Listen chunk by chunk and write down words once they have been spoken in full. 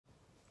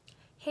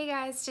Hey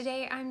guys,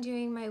 today I'm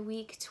doing my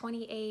week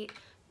 28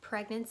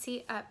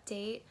 pregnancy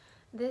update.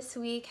 This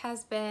week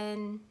has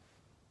been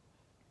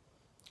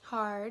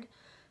hard.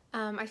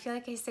 I feel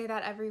like I say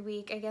that every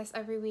week. I guess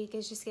every week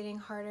is just getting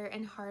harder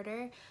and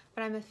harder,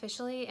 but I'm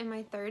officially in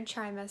my third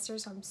trimester,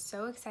 so I'm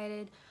so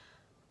excited.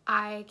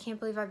 I can't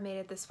believe I've made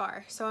it this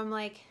far. So I'm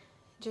like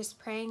just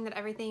praying that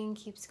everything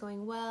keeps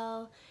going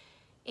well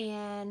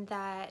and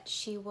that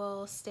she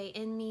will stay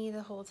in me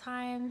the whole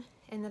time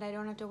and that I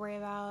don't have to worry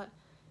about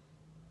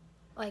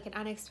like an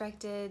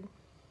unexpected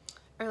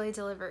early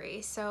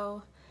delivery.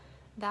 So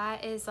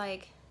that is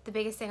like the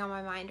biggest thing on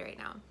my mind right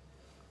now.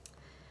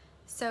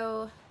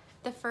 So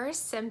the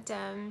first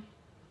symptom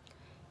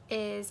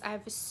is I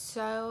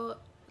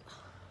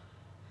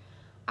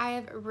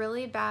have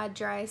really bad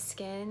dry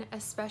skin,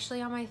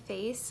 especially on my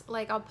face.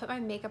 Like I'll put my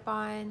makeup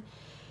on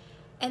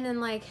and then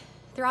like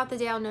throughout the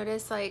day I'll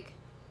notice like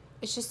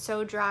it's just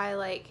so dry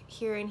like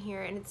here and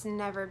here, and it's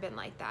never been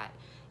like that.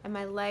 And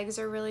my legs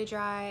are really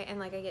dry and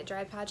like I get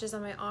dry patches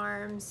on my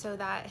arms, so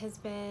that has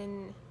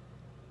been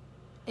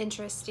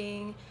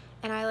interesting.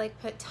 And I like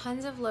put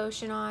tons of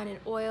lotion on and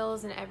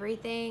oils and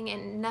everything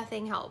and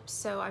nothing helps.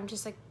 So I'm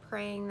just like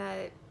praying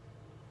that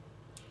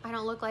I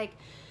don't look like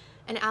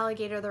an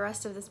alligator the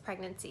rest of this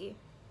pregnancy.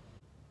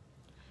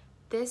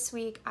 This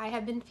week I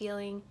have been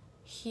feeling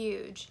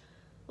huge.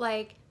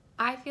 Like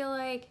I feel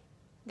like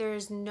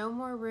there's no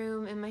more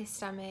room in my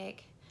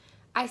stomach.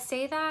 I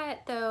say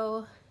that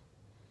though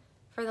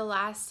for the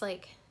last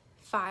like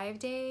 5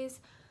 days,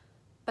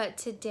 but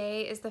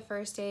today is the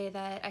first day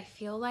that I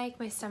feel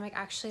like my stomach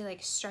actually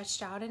like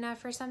stretched out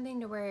enough or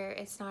something to where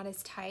it's not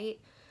as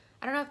tight.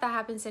 I don't know if that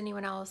happens to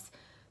anyone else,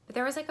 but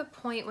there was like a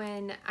point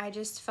when I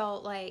just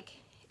felt like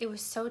it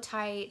was so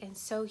tight and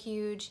so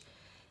huge.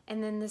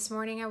 And then this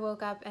morning I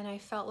woke up and I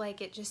felt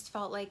like it just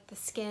felt like the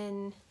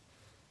skin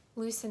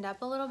loosened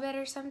up a little bit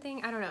or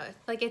something. I don't know.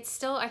 Like I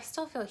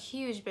still feel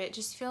huge, but it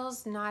just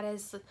feels not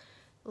as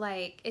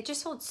like, it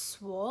just felt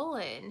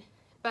swollen,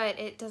 but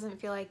it doesn't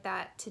feel like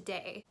that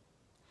today.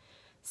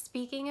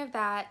 Speaking of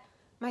that,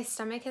 my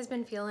stomach has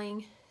been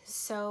feeling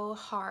so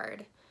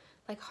hard,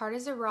 like hard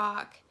as a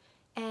rock,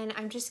 and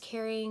I'm just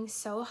carrying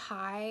so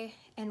high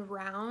and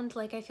round.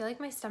 Like I feel like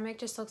my stomach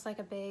just looks like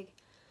a big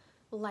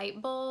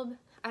light bulb.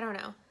 I don't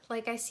know.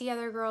 Like I see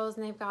other girls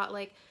and they've got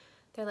like,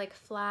 they're like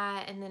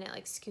flat and then it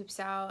like scoops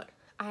out.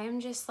 I am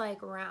just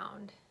like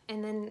round.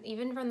 And then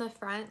even from the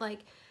front,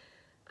 like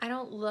I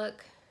don't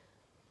look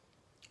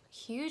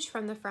huge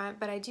from the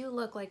front, but I do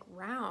look like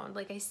round.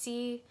 Like I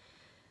see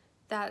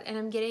that, and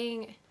I'm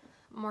getting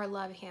more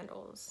love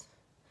handles,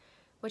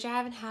 which I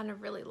haven't had in a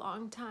really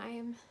long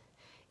time.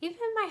 Even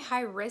my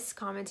high risk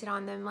commented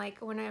on them. Like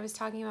when I was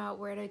talking about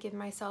where to give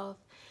myself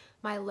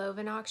my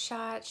Lovenox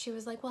shot, she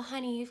was like, well,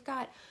 honey, you've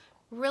got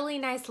really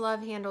nice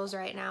love handles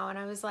right now. And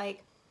I was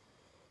like,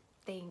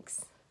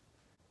 thanks.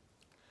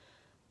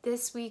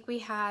 This week we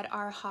had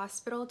our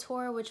hospital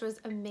tour, which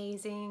was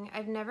amazing.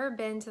 I've never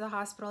been to the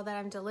hospital that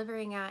I'm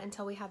delivering at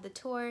until we had the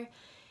tour,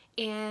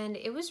 and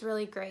it was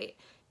really great.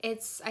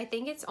 I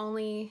think it's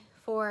only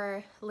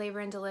for labor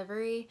and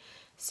delivery.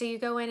 So you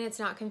go in, it's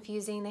not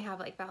confusing. They have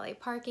like valet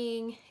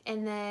parking,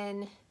 and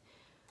then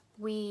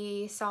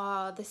we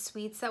saw the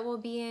suites that we'll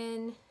be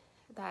in,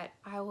 that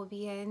I will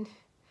be in,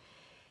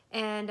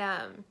 and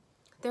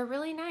they're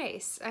really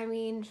nice. I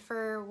mean,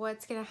 for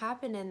what's gonna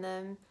happen in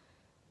them,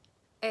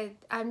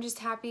 I'm just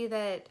happy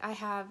that I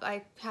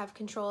have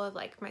control of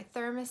like my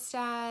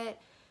thermostat,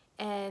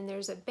 and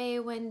there's a bay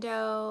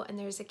window, and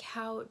there's a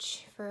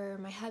couch for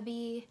my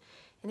hubby,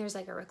 and there's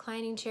like a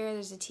reclining chair,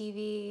 there's a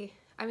TV.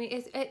 I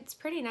mean, it's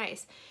pretty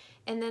nice.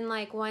 And then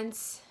like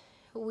once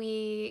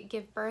we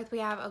give birth, we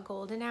have a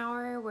golden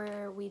hour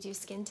where we do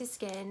skin to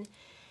skin,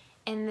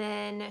 and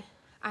then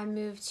I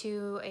moved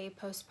to a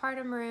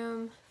postpartum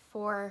room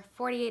for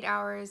 48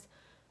 hours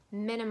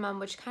minimum,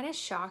 which kind of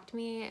shocked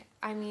me.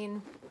 I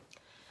mean,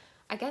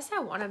 I guess I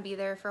want to be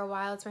there for a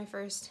while. It's my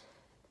first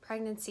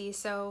pregnancy,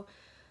 so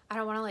I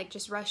don't want to like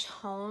just rush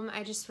home.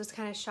 I just was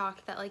kind of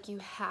shocked that like you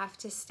have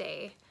to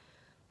stay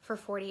for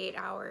 48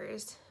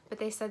 hours. But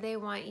they said they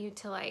want you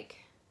to like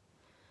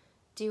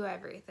do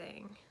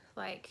everything.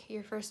 Like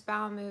your first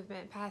bowel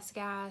movement, pass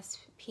gas,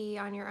 pee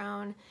on your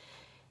own,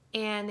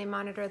 and they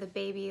monitor the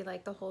baby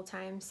like the whole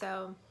time.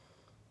 So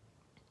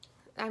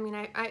I mean,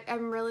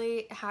 I'm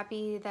really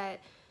happy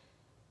that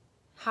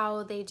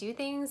how they do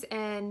things,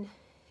 and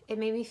it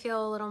made me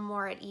feel a little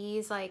more at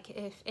ease. Like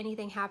if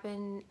anything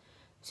happened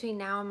between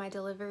now and my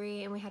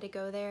delivery and we had to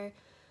go there,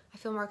 I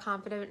feel more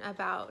confident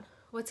about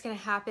what's gonna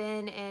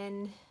happen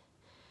and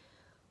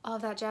all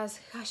of that jazz.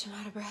 Gosh, I'm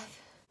out of breath.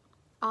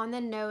 On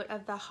the note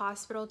of the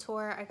hospital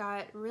tour, I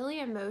got really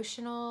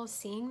emotional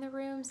seeing the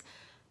rooms.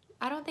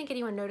 I don't think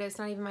anyone noticed,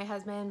 not even my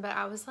husband, but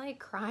I was like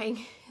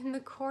crying in the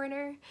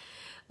corner.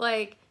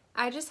 Like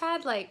I just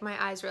had like,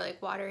 my eyes were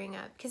like watering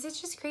up because it's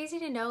just crazy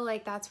to know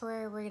like that's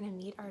where we're gonna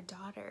meet our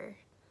daughter.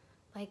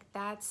 Like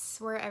that's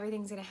where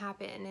everything's gonna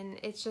happen, and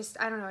it's just,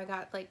 I don't know, I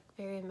got like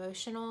very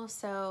emotional.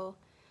 So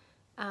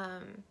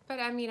but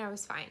I mean, I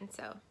was fine.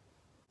 So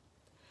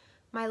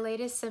My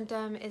latest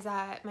symptom is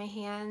that my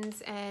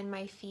hands and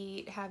my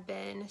feet have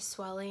been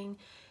swelling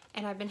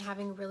and I've been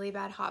having really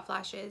bad hot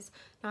flashes.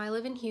 Now I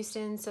live in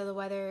Houston, so the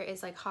weather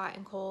is like hot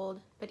and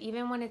cold, but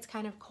even when it's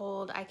kind of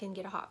cold, I can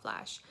get a hot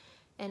flash.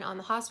 And on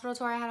the hospital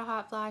tour, I had a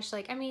hot flash.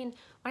 Like, I mean,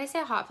 when I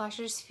say a hot flash,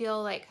 I just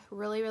feel like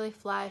really, really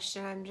flushed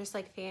and I'm just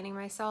like fanning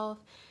myself.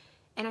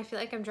 And I feel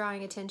like I'm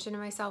drawing attention to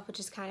myself, which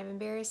is kind of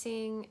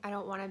embarrassing. I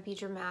don't want to be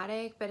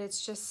dramatic, but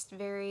it's just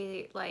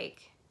very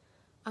like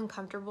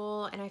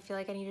uncomfortable, and I feel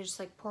like I need to just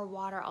like pour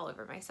water all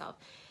over myself.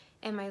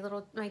 And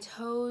my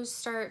toes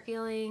start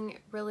feeling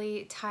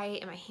really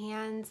tight, and my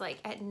hands, like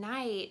at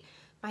night,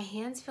 my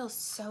hands feel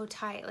so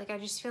tight. Like I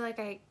just feel like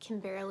I can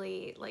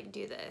barely like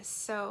do this.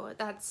 So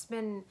that's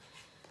been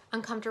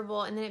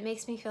uncomfortable, and then it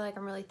makes me feel like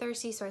I'm really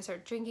thirsty, so I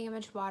start drinking a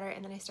bunch of water,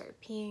 and then I start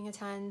peeing a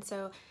ton.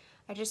 So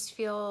I just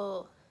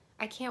feel,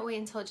 I can't wait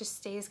until it just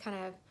stays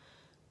kind of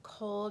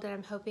cold, and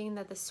I'm hoping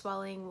that the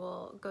swelling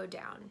will go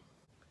down.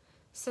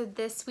 So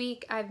this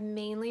week I've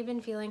mainly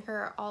been feeling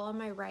her all on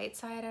my right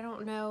side. I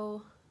don't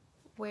know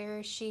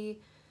where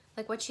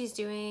like what she's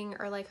doing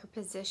or like her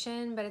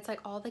position, but it's like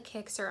all the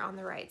kicks are on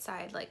the right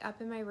side, like up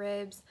in my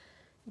ribs,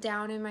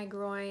 down in my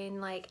groin,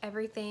 like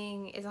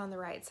everything is on the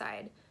right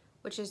side,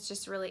 which is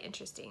just really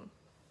interesting.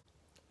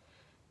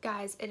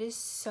 Guys, it is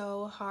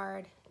so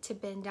hard to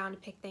bend down to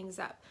pick things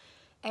up.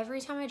 Every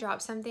time I drop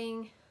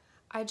something,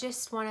 I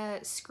just want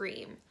to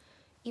scream.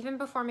 Even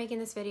before making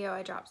this video,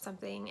 I dropped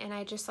something and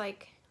I just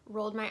like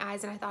rolled my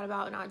eyes and I thought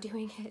about not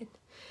doing it.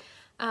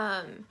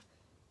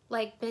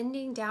 Like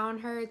bending down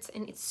hurts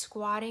and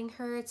squatting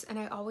hurts, and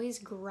I always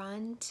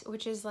grunt,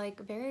 which is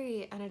like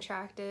very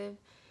unattractive.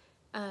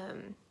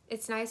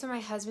 It's nice when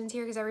my husband's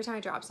here because every time I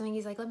drop something,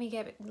 he's like, let me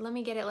get it, let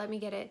me get it, let me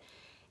get it.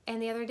 And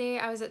the other day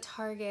I was at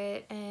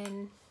Target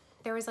and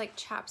there was like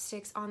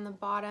chapsticks on the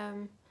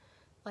bottom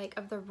like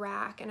of the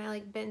rack, and I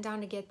like bent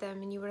down to get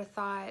them, and you would have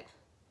thought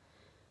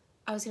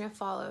I was gonna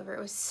fall over.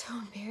 It was so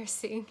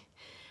embarrassing.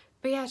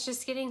 But yeah, it's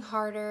just getting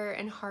harder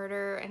and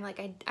harder, and like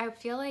I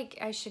feel like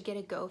I should get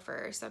a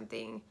gopher or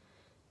something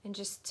and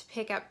just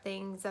pick up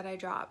things that I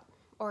drop,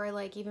 or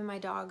like even my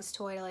dog's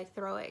toy to like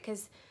throw it,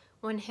 because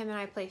when him and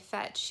I play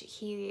fetch,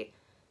 he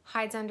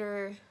hides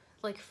under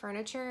like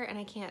furniture and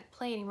I can't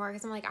play anymore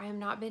because I'm like, I am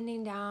not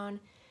bending down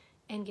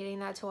and getting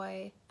that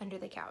toy under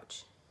the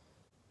couch.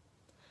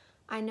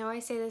 I know I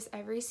say this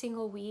every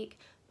single week,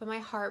 but my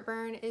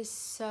heartburn is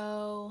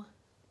so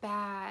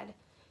bad.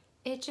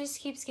 It just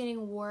keeps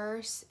getting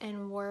worse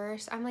and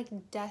worse. I'm like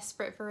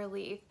desperate for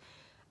relief.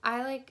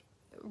 I like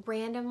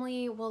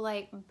randomly will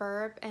like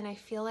burp and I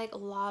feel like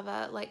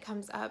lava like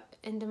comes up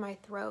into my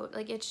throat.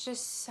 Like it's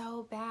just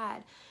so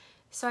bad.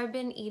 So I've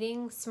been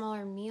eating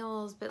smaller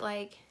meals, but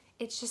like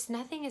it's just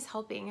nothing is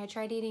helping. I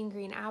tried eating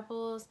green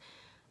apples.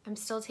 I'm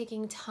still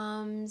taking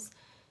Tums.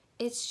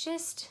 It's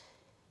just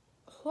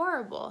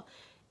horrible.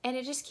 And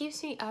it just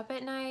keeps me up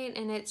at night,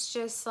 and it's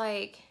just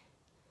like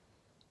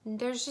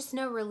there's just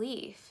no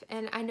relief.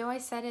 And I know I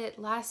said it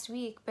last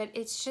week, but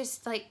it's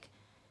just like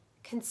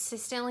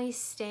consistently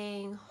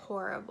staying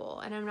horrible,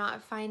 and I'm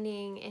not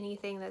finding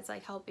anything that's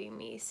like helping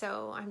me,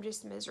 so I'm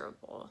just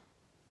miserable.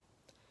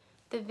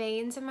 The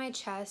veins in my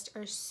chest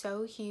are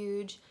so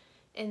huge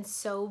and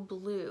so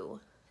blue.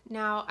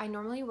 Now I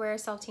normally wear a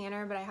self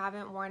tanner, but I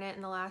haven't worn it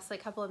in the last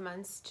like couple of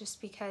months just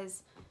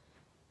because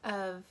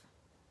of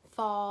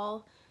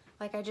fall.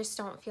 Like I just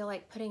don't feel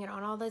like putting it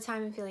on all the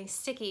time and feeling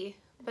sticky.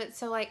 But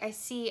so like I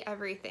see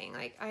everything.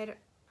 Like I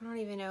don't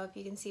even know if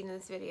you can see it in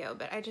this video,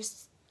 but I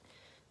just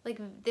like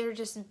they're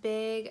just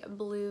big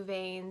blue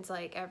veins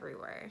like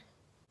everywhere.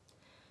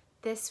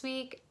 This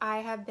week I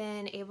have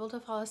been able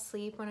to fall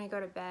asleep when I go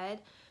to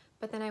bed,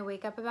 but then I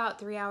wake up about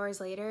 3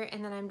 hours later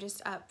and then I'm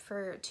just up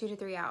for 2 to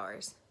 3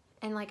 hours.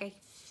 And like I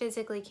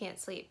physically can't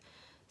sleep.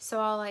 So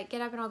I'll like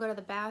get up and I'll go to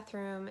the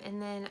bathroom,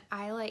 and then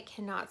I like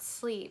cannot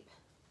sleep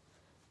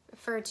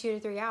for 2 to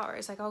 3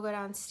 hours. Like I'll go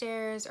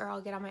downstairs, or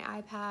I'll get on my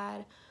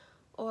iPad,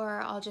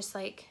 or I'll just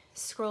like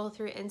scroll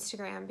through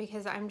Instagram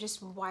because I'm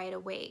just wide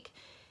awake.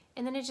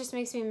 And then it just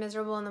makes me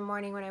miserable in the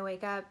morning when I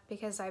wake up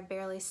because I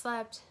barely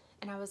slept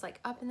and I was like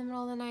up in the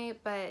middle of the night.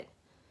 But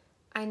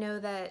I know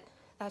that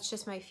that's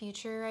just my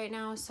future right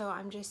now, so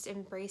I'm just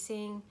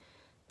embracing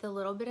the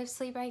little bit of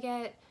sleep I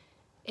get.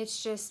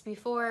 It's just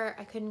before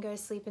I couldn't go to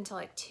sleep until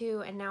like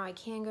 2, and now I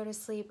can go to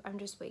sleep. I'm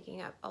just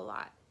waking up a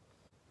lot.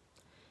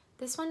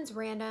 This one's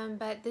random,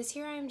 but this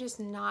year I'm just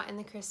not in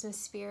the Christmas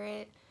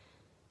spirit.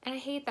 And I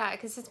hate that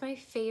because it's my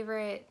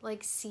favorite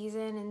like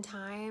season and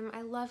time.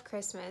 I love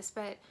Christmas,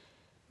 but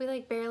we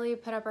like barely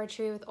put up our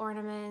tree with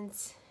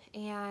ornaments,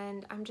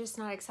 and I'm just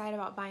not excited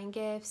about buying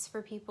gifts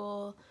for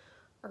people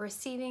or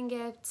receiving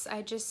gifts.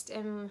 I just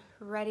am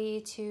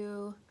ready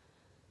to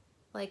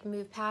like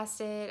move past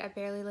it. I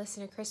barely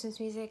listen to Christmas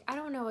music. I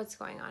don't know what's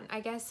going on.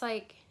 I guess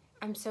like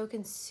I'm so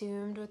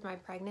consumed with my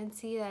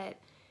pregnancy that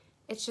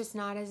it's just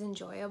not as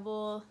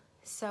enjoyable.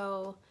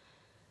 So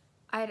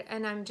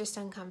I'm just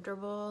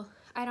uncomfortable.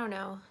 I don't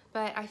know,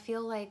 but I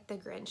feel like the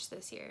Grinch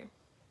this year.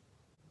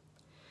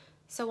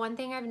 So one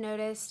thing I've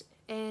noticed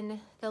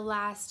in the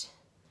last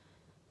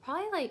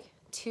probably like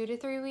 2 to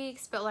 3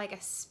 weeks, but like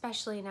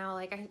especially now,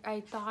 like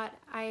I thought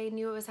I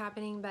knew it was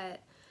happening, but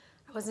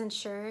I wasn't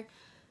sure.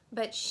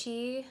 But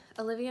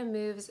Olivia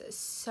moves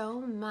so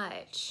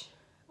much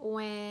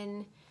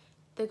when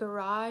the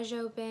garage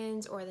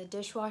opens or the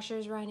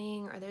dishwasher's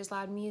running or there's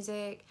loud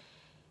music.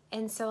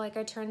 And so like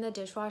I turned the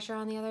dishwasher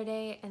on the other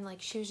day and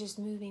like she was just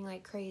moving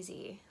like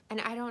crazy. And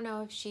I don't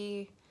know if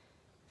she,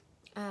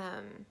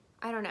 I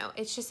don't know,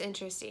 it's just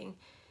interesting.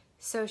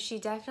 So she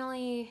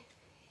definitely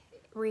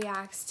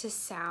reacts to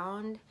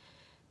sound,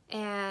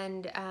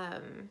 and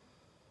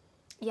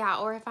yeah,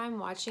 or if I'm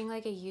watching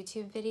like a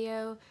YouTube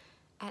video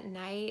at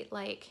night,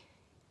 like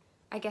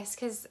I guess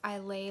because I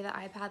lay the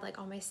iPad like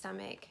on my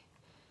stomach,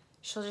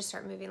 she'll just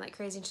start moving like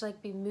crazy, and she'll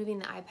like be moving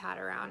the iPad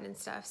around and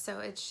stuff. So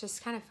it's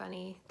just kind of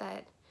funny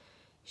that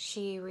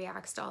she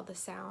reacts to all the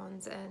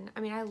sounds. And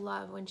I mean, I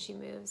love when she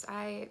moves.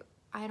 I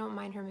don't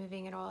mind her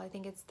moving at all. I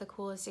think it's the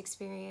coolest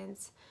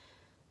experience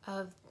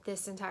of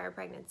this entire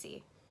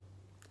pregnancy.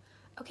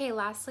 Okay,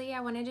 lastly, I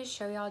wanted to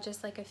show y'all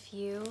just like a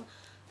few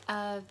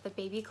of the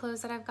baby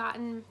clothes that I've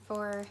gotten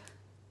for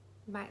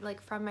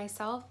from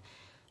myself,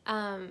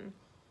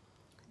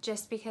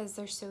 just because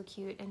they're so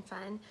cute and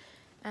fun.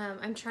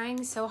 I'm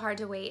trying so hard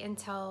to wait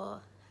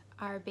until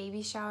our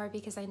baby shower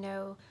because I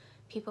know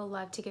people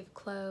love to give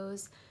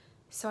clothes,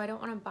 so I don't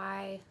want to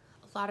buy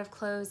a lot of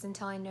clothes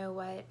until I know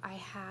what I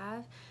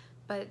have,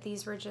 but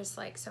these were just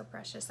like so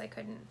precious I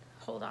couldn't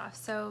hold off.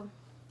 So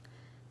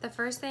the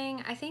first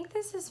thing, I think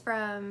this is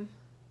from,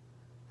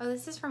 oh,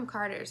 this is from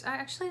Carter's.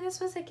 Actually, this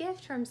was a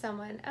gift from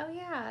someone. Oh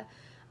yeah,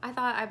 I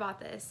thought I bought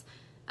this.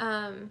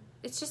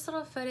 It's just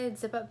little footed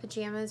zip-up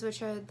pajamas,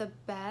 which are the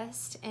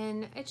best,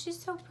 and it's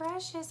just so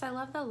precious. I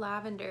love the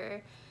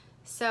lavender.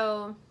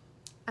 So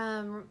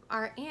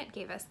our aunt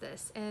gave us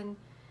this, and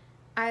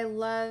I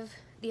love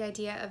the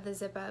idea of the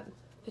zip-up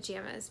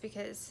pajamas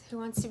because who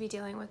wants to be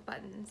dealing with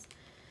buttons?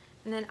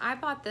 And then I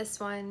bought this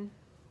one.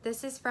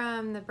 This is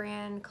from the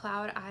brand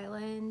Cloud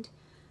Island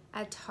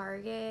at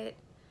Target.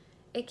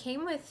 It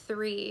came with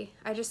 3.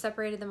 I just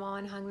separated them all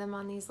and hung them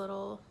on these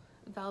little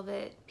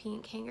velvet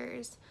pink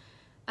hangers.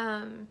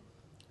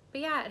 But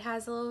yeah, it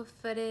has a little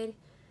footed,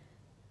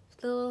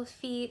 little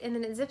feet, and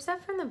then it zips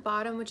up from the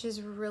bottom, which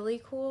is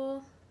really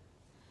cool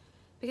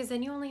because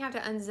then you only have to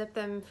unzip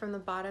them from the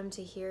bottom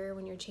to here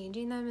when you're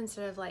changing them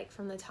instead of like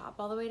from the top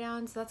all the way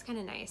down. So that's kind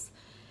of nice.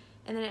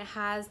 And then it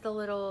has the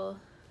little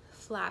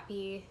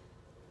flappy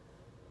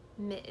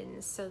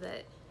mittens so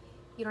that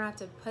you don't have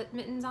to put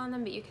mittens on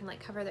them, but you can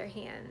like cover their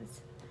hands.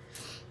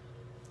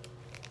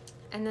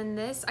 And then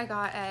this I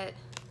got at,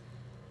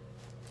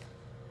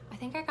 I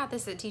think I got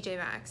this at TJ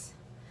Maxx.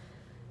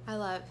 I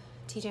love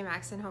TJ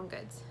Maxx and Home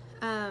Goods.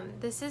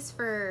 This is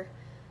for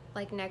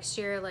like next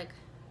year, like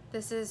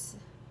this is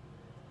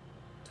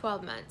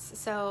 12 months.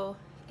 So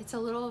it's a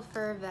little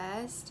fur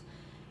vest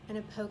and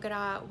a polka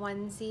dot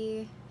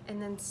onesie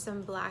and then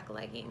some black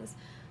leggings.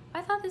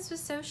 I thought this was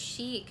so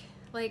chic,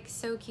 like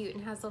so cute,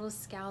 and has little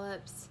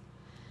scallops.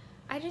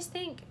 I just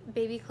think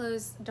baby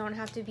clothes don't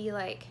have to be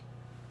like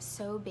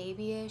so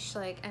babyish,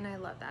 like, and I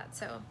love that.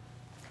 So,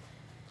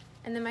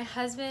 and then my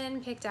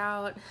husband picked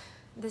out,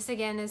 this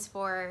again is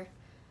for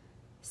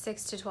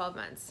 6 to 12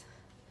 months.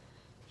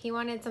 He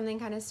wanted something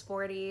kind of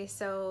sporty,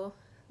 so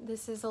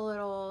this is a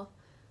little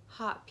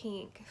hot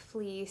pink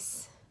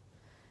fleece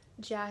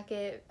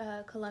jacket,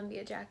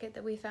 Columbia jacket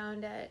that we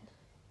found at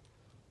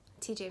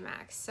TJ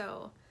Maxx.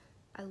 So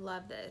I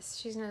love this.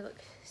 She's gonna look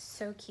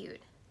so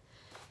cute.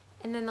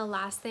 And then the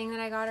last thing that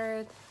I got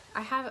her,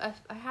 I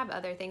have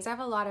other things. I have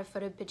a lot of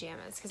footed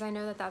pajamas because I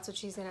know that that's what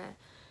she's gonna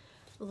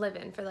live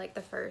in for like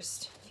the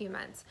first few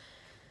months.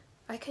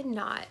 I could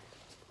not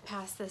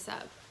pass this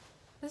up.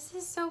 This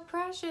is so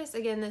precious.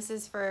 Again, this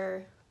is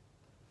for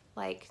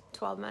like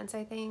 12 months,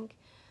 I think.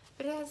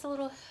 But it has a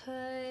little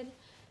hood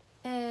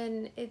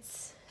and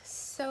it's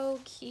so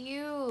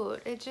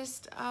cute. It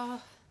just,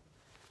 oh,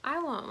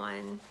 I want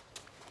one.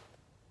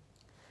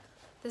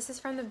 This is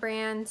from the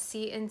brand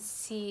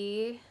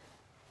C&C.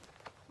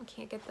 I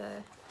can't get the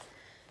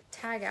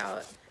tag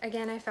out.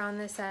 Again, I found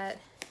this at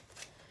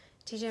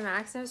TJ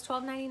Maxx and it was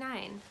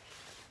 $12.99.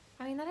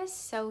 I mean, that is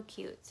so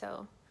cute.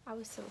 So I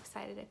was so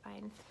excited to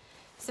find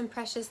some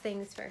precious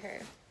things for her.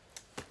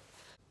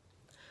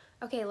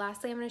 Okay,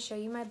 lastly, I'm gonna show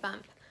you my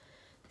bump.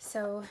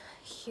 So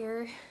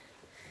here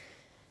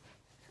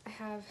I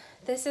have,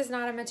 this is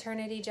not a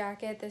maternity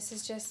jacket. This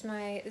is just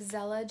my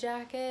Zella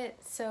jacket.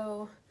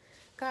 So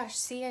gosh,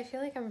 see, I feel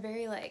like I'm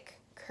very like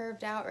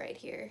curved out right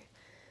here.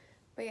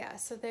 But yeah,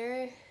 so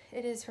there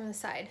it is from the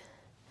side.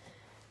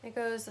 It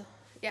goes,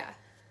 yeah,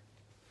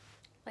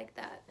 like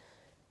that.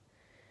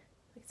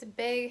 It's a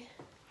big,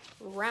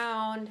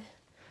 round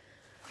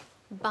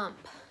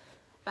bump,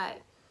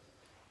 but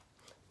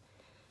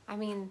I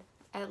mean,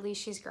 at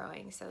least she's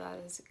growing, so that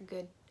is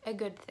a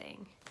good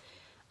thing.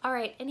 All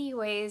right,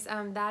 anyways,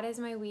 that is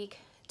my week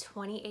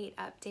 28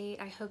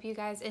 update. I hope you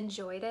guys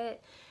enjoyed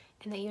it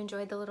and that you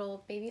enjoyed the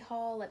little baby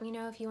haul. Let me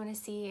know if you want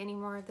to see any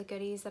more of the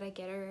goodies that I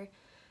get her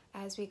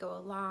as we go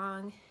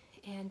along.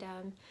 And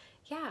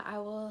yeah, I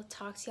will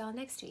talk to y'all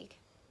next week.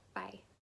 Bye.